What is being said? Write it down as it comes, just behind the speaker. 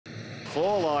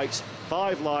4 lights,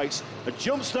 5 lights, a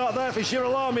jump start there for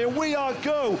Girolami, and we are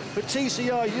go for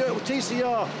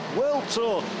TCR World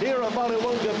Tour here at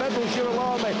Vallelunga. Bebel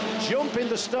Girolami jumping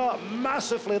the start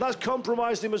massively. That's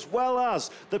compromised him, as well as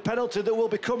the penalty that will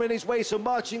be coming his way. So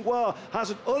Marching War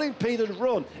has an unimpeded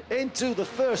run into the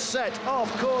first set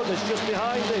of corners just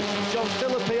behind him. John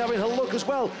Philippi having a look as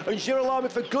well, and Girolami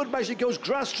for good measure goes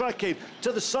grass tracking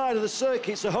to the side of the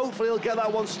circuit, so hopefully he'll get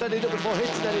that one steadied up before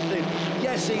hitting anything.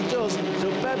 Yes, he does.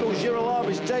 So Bebel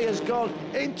Girolami's day has gone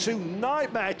into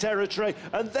nightmare territory,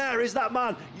 and there is that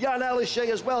man Jan Elishay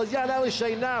as well. Jan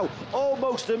Elishay now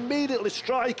almost immediately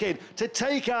striking to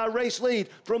take our race lead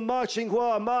from Marching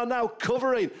War. Mar now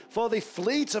covering for the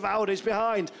fleet of Audis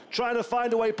behind, trying to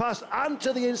find a way past and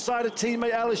to the inside of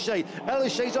teammate Elishay.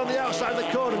 Elishay's on the outside of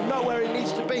the corner, not where he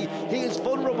needs to be. He is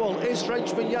vulnerable, is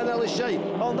Frenchman Jan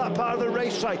Elishay on that part of the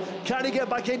racetrack. Can he get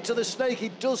back into the snake? He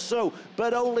does so,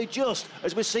 but only just,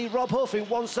 as we see Rob Huff in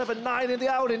 179 in the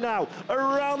Audi now.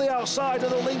 Around the outside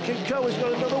of the Lincoln Co. has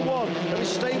got another one of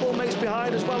his stablemates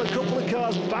behind as well. A couple of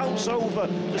cars bounce over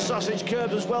the sausage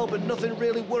curb as well, but nothing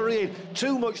really worrying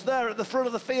too much there at the front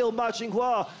of the field. Marching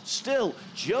War still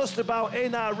just about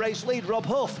in our race lead. Rob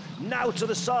Huff now to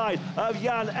the side of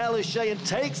Jan Elishay and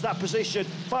takes that position.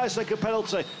 5-second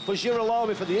penalty for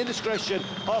Girolami for the indiscretion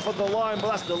off of the line, but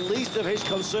that's the least of his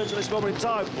concerns at this moment in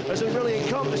time, as Aurelian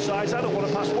Comte decides, I don't want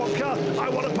to pass one car, I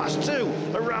want to pass two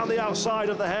around the outside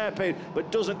of the hairpin,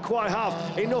 but doesn't quite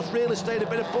have enough real estate. A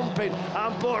bit of bumping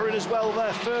and buttering as well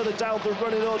there further down the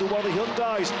running order, while the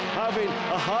Hyundai's having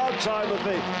a hard time of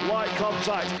it. Light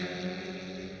contact.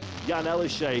 Jan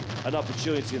Elishay, an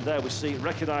opportunity, and there we see,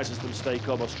 recognises the mistake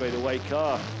almost straight away.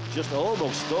 Car just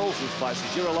almost stalls in fact,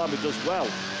 so Girolami does well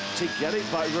to get it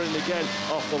back running again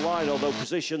off the line, although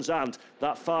positions and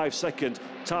that 5-second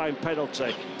time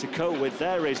penalty to cope with.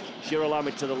 There is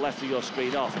Girolami to the left of your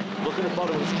screen off. Look at the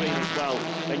bottom of the screen as well,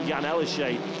 and Jan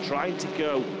Elishay trying to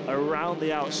go around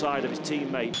the outside of his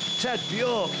teammate. Ted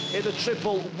Bjork in the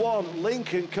 111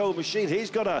 Lincoln Co. machine.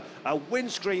 He's got a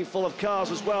windscreen full of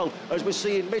cars as well, as we're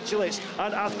seeing Michelitz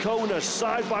and Athcona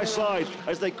side by side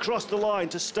as they cross the line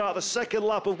to start the second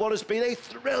lap of what has been a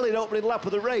thrilling opening lap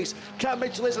of the race. Can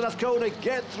Michelitz and Athcona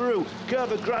get through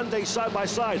Curva Grande side by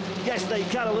side? Yes, they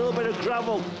can. A little bit of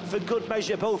gravel for good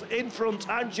measure, both in front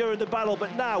and during the battle.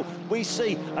 But now we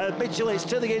see Michelitz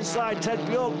to the inside. Ted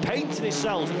Bjork painting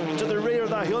himself to the rear of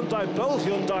that Hyundai. Both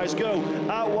Hyundais go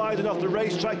out wide and off the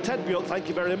racetrack. Ted Bjork, thank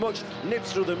you very much,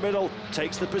 nips through the middle,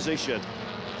 takes the position.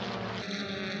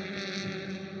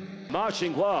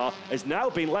 Marching War has now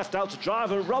been left out to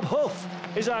drive, and Rob Huff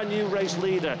is our new race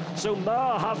leader. So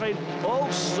Mar having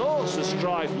all sorts of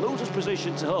strife, loses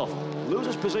position to Huff,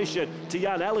 loses position to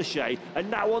Jan Elishay, and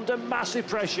now under massive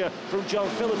pressure from John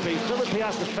Philippi. Philippi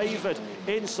has the favoured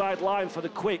inside line for the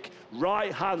quick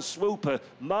right-hand swooper.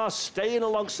 Mar staying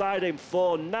alongside him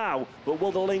for now, but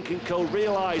will the Lincoln Co.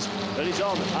 realise that he's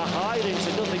on a hide into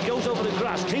nothing? Goes over the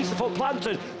grass, keeps the foot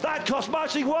planted. That cost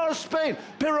Marching War a spin.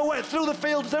 Pirouette through the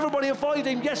field. Does everybody avoid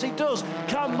him? Yes, he does.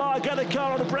 Can Mar get the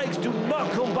car on the brakes? Do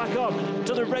not come back on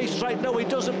to the racetrack. No, he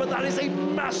doesn't, but that is a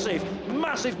massive,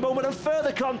 massive moment of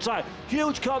further contact.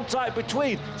 Huge contact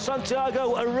between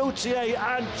Santiago Arrutier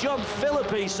and John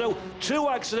Philippi. So 2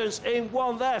 accidents in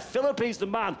one there. Philippi's the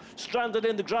man stranded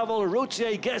in the gravel.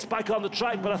 Arrutier gets back on the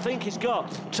track, but I think he's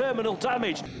got terminal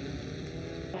damage.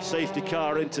 Safety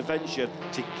car intervention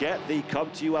to get the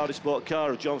Comte Audi Sport car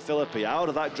of John Philippi out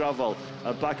of that gravel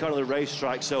and back onto the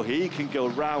racetrack, so he can go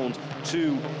round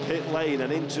to pit lane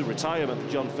and into retirement for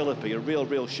John Philippi. A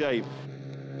real shame.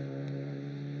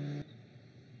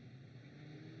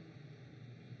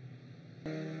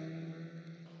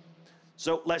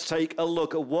 So let's take a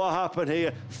look at what happened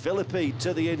here. Philippi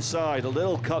to the inside,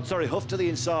 Huff to the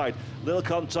inside, little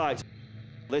contact.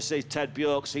 This is Ted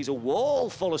Bjork, sees a wall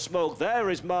full of smoke. There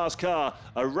is Mar's car,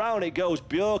 around it goes.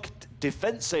 Bjork,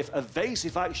 defensive,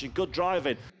 evasive action, good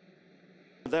driving.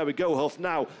 There we go, Huff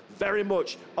now very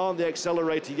much on the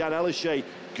accelerator. Jan Elishay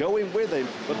going with him,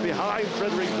 but behind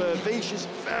Frederick Vervies is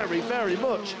very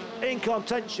much in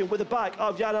contention with the back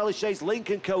of Jan Elishay's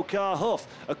Lincoln Co. car. Huff,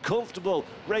 a comfortable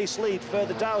race lead.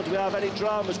 Further down, do we have any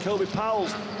dramas? Kobe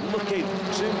Powell's looking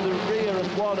to the rear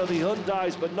of one of the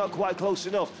Hyundais, but not quite close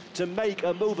enough to make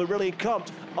a move. Aurelian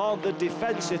Comte on the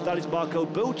defensive. That is Marco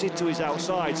Butti to his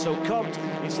outside. So Comte,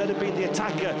 instead of being the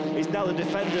attacker, is now the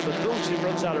defender, but Butti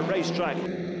runs out of racetrack.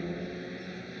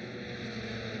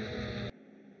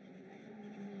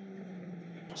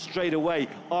 straight away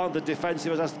on the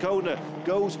defensive as Azcona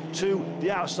goes to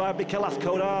the outside. Mikel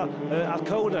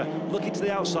Azcona looking to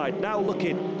the outside, now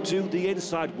looking to the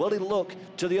inside. Will he look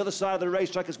to the other side of the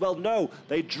racetrack as well? No,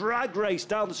 they drag race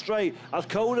down the straight.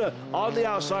 Azcona on the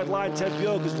outside line. Ted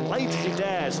Bjork as late as he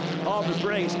dares on the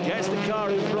brakes, gets the car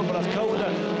in front, but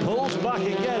Azcona pulls back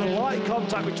again. Light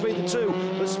contact between the two.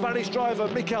 The Spanish driver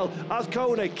Mikel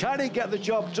Azcona, can he get the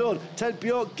job done? Ted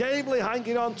Bjork gamely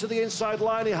hanging on to the inside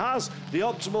line. He has the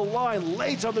optimal line,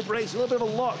 late on the brakes, a little bit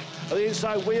of a lock at the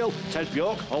inside wheel. Ted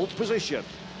Bjork holds position.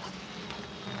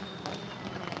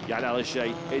 Jan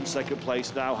Elyshe in second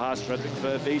place now has Frederik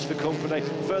Vervies for company.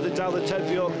 Further down the Ted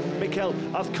Bjork, Mikel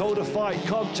Azcona fight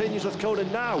continues.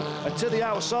 Azcona now to the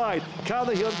outside. Can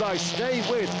the Hyundai stay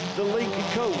with the Lincoln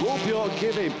Co? Will Bjork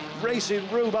give him racing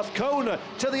room? Azcona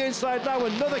to the inside now.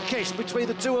 Another kiss between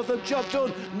the two of them. Job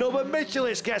done. Norbert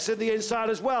Michelitz gets in the inside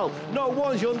as well. Not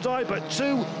one Hyundai, but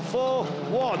 2 for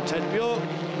 1. Ted Bjork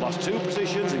lost 2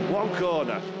 positions in 1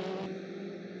 corner.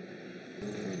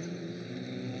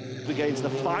 Begins the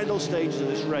final stages of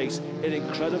this race in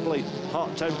incredibly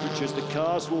hot temperatures. The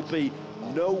cars will be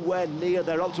nowhere near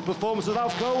their optimum performance. As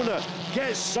Azcona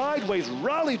gets sideways,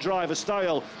 rally driver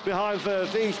style behind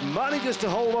Vervies, manages to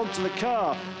hold on to the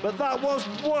car, but that was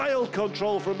wild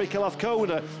control from Mikel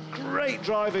Azcona. Great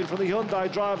driving from the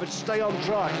Hyundai driver to stay on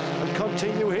track and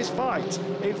continue his fight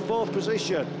in 4th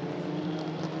position.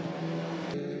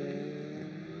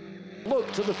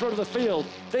 Look to the front of the field.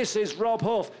 This is Rob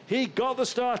Huff. He got the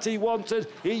start he wanted.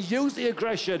 He used the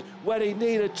aggression when he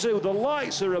needed to. The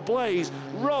lights are ablaze.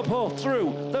 Rob Huff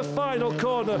through the final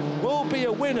corner will be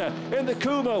a winner in the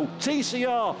Kumho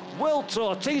TCR World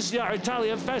Tour TCR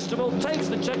Italian Festival. Takes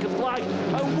the checkered flag,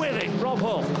 and with it, Rob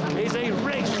Huff is a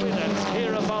race winner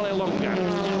here at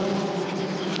Vallelunga.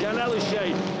 Jan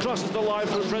Elyshe crosses the line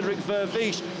from Frederik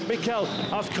Vervies. Mikel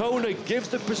Azcona gives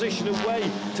the position away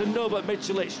to Norbert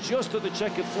Michelitz just at the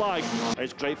checkered flag.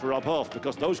 It's great for Rob Huff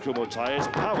because those Kumho tyres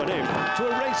powered him to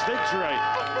a race victory.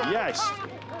 Yes,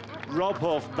 Rob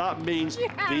Huff, that means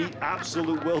the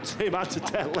absolute world team had to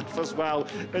deadlift as well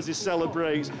as he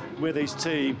celebrates with his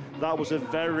team. That was a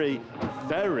very,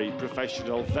 very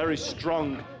professional, very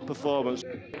strong performance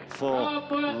for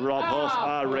Rob Huff,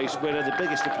 our race winner. The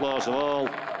biggest applause of all.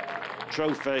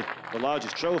 Trophy, the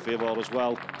largest trophy of all as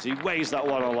well, as he waves that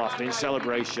one aloft in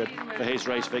celebration for his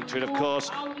race victory. And of course,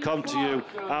 come to you,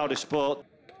 Audi Sport.